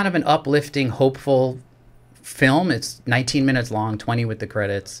a kind of an uplifting, hopeful film. It's 19 minutes long, 20 with the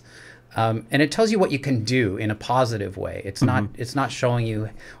credits. And it tells you what you can do in a positive way. It's not showing you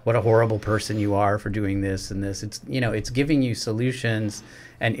what a horrible person you are for doing this and this. It's, you know, it's giving you solutions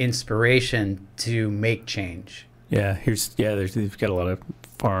and inspiration to make change. Yeah, they've got a lot of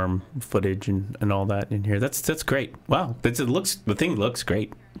farm footage and all that in here. That's great. Wow, the thing looks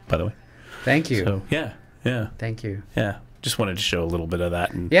great, by the way. Thank you. So yeah. Thank you. Yeah, just wanted to show a little bit of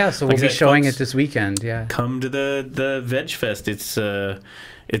that. And yeah, so we'll be showing it this weekend. Yeah, come to the Veg Fest. It's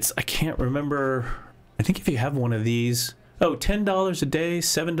I can't remember. I think if you have one of these. $10 a day,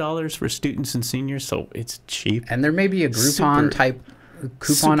 $7 for students and seniors, so it's cheap. And there may be a Groupon type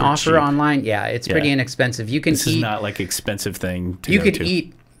coupon offer online. Yeah, it's pretty inexpensive. This is not like expensive thing to you go could to.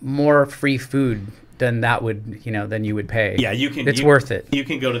 eat more free food than you would pay. Yeah, you can. It's worth it. You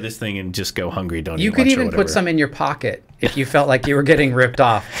can go to this thing and just go hungry. You could even put some in your pocket if you felt like you were getting ripped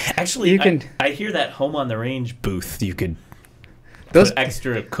off. Actually, I hear that Home on the Range booth. You could. Put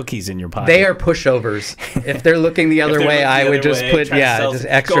extra cookies in your pocket. They are pushovers. If they're looking the other way, I would just put just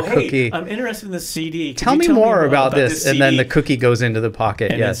extra cookie. I'm interested in the CD. Tell me more about this, and then the cookie goes into the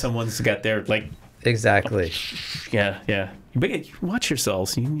pocket. And then someone's got their exactly. Yeah. But watch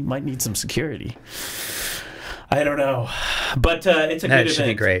yourselves. You might need some security. I don't know, but it's a good event. Should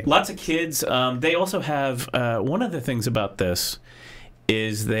be great. Lots of kids. They also have one of the things about this.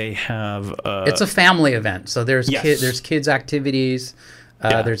 Is they have it's a family event, so there's kids activities,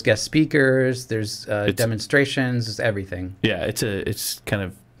 there's guest speakers, there's demonstrations, there's everything. Yeah, it's kind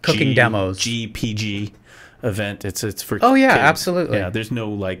of cooking demos, GPG event. It's for kids. Absolutely. Yeah, there's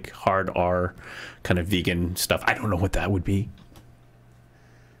no hard R kind of vegan stuff. I don't know what that would be,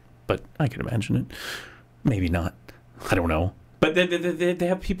 but I can imagine it. Maybe not. I don't know. But they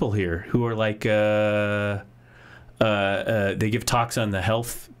have people here who are they give talks on the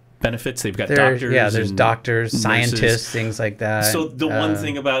health benefits. They've got doctors. Yeah, there's and doctors, nurses. Scientists, things like that. So the one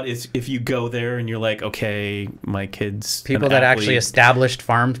thing about is if you go there and you're like, okay, my kid's people an that athlete. actually established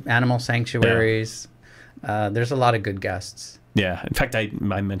farm animal sanctuaries. There's a lot of good guests. Yeah. In fact, I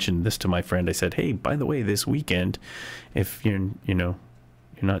mentioned this to my friend. I said, hey, by the way, this weekend, if you're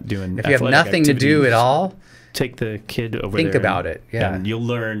not doing if you have nothing to do at all, take the kid over think there. about it. Yeah. And you'll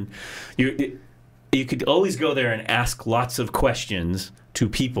learn. You could always go there and ask lots of questions to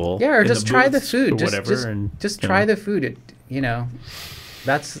people. Yeah, or just try the food. Just try the food.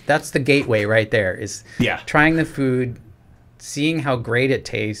 That's the gateway right there. Is trying the food, seeing how great it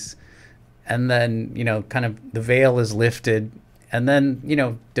tastes, and then kind of the veil is lifted, and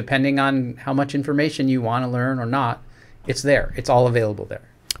then depending on how much information you want to learn or not, it's there. It's all available there.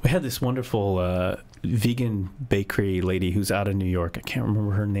 We had this wonderful vegan bakery lady who's out of New York. I can't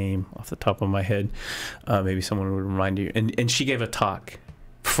remember her name off the top of my head. Maybe someone would remind you. And she gave a talk.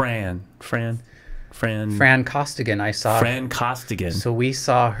 Fran Costigan, I saw. Fran Costigan. So we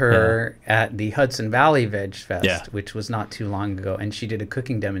saw her at the Hudson Valley Veg Fest, which was not too long ago, and she did a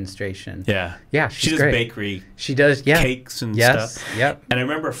cooking demonstration. Yeah. Yeah, she does great. bakery. She does, cakes and stuff. Yep. And I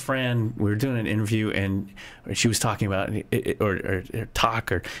remember Fran, we were doing an interview, and she was talking about,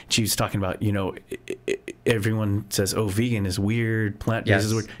 she was talking about, everyone says, oh, vegan is weird, plant-based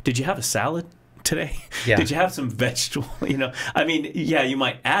is weird. Did you have a salad today? Yeah. Did you have some vegetable? I mean, yeah, you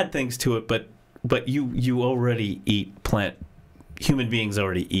might add things to it, but you already eat human beings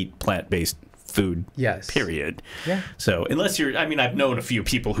already eat plant-based food. Yes. Period. Yeah. So unless I've known a few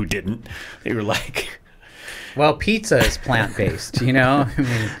people who didn't. They were like, well, pizza is plant-based, I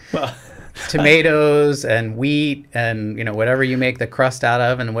mean, tomatoes and wheat and, whatever you make the crust out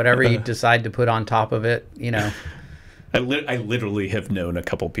of and whatever you decide to put on top of it, I literally have known a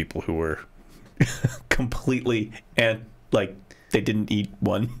couple people who were completely they didn't eat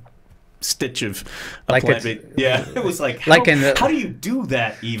one stitch of plant-based. Yeah, it was like how do you do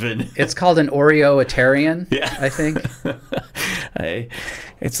that even? It's called an Oreo-itarian, I think.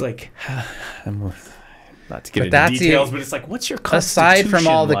 It's like I'm not to get into details, but it's like, what's your constitution aside from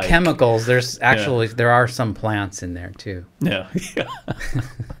all the like? Chemicals, there's actually there are some plants in there too. Yeah.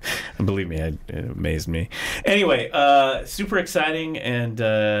 And believe me, it amazed me. Anyway, super exciting, and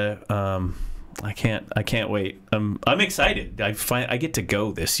I can't wait. I'm excited. I get to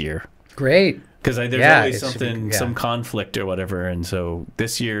go this year. Great. Because there's always some conflict or whatever, and so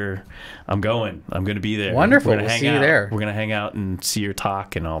this year I'm going to be there. Wonderful. We'll see you there. We're gonna hang out and see your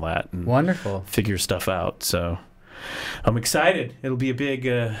talk and all that. And wonderful. Figure stuff out. So I'm excited. It'll be a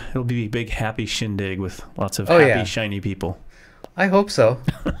big happy shindig with lots of happy shiny people. I hope so.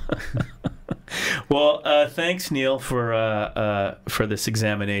 Well, thanks, Neil, for this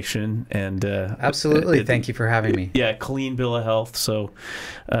examination, and absolutely, thank you for having me. Yeah, clean bill of health. So,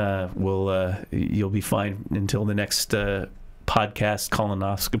 you'll be fine until the next podcast,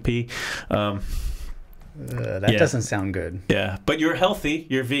 colonoscopy. That doesn't sound good. Yeah, but you're healthy.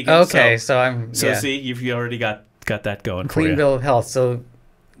 You're vegan. Okay, so see, you've already got that going. Clean bill of health.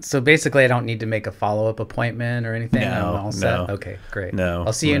 So basically, I don't need to make a follow-up appointment or anything? No, I'm all set? no. Okay, great. No.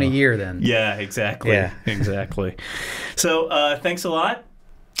 I'll see you in a year then. Yeah, exactly. Yeah. Exactly. So thanks a lot.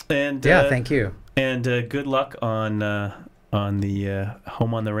 And thank you. And good luck on the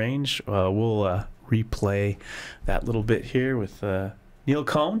Home on the Range. We'll replay that little bit here with Neil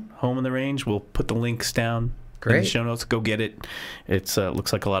Cohn, Home on the Range. We'll put the links down in the show notes. Go get it. It's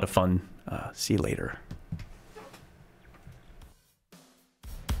looks like a lot of fun. See you later.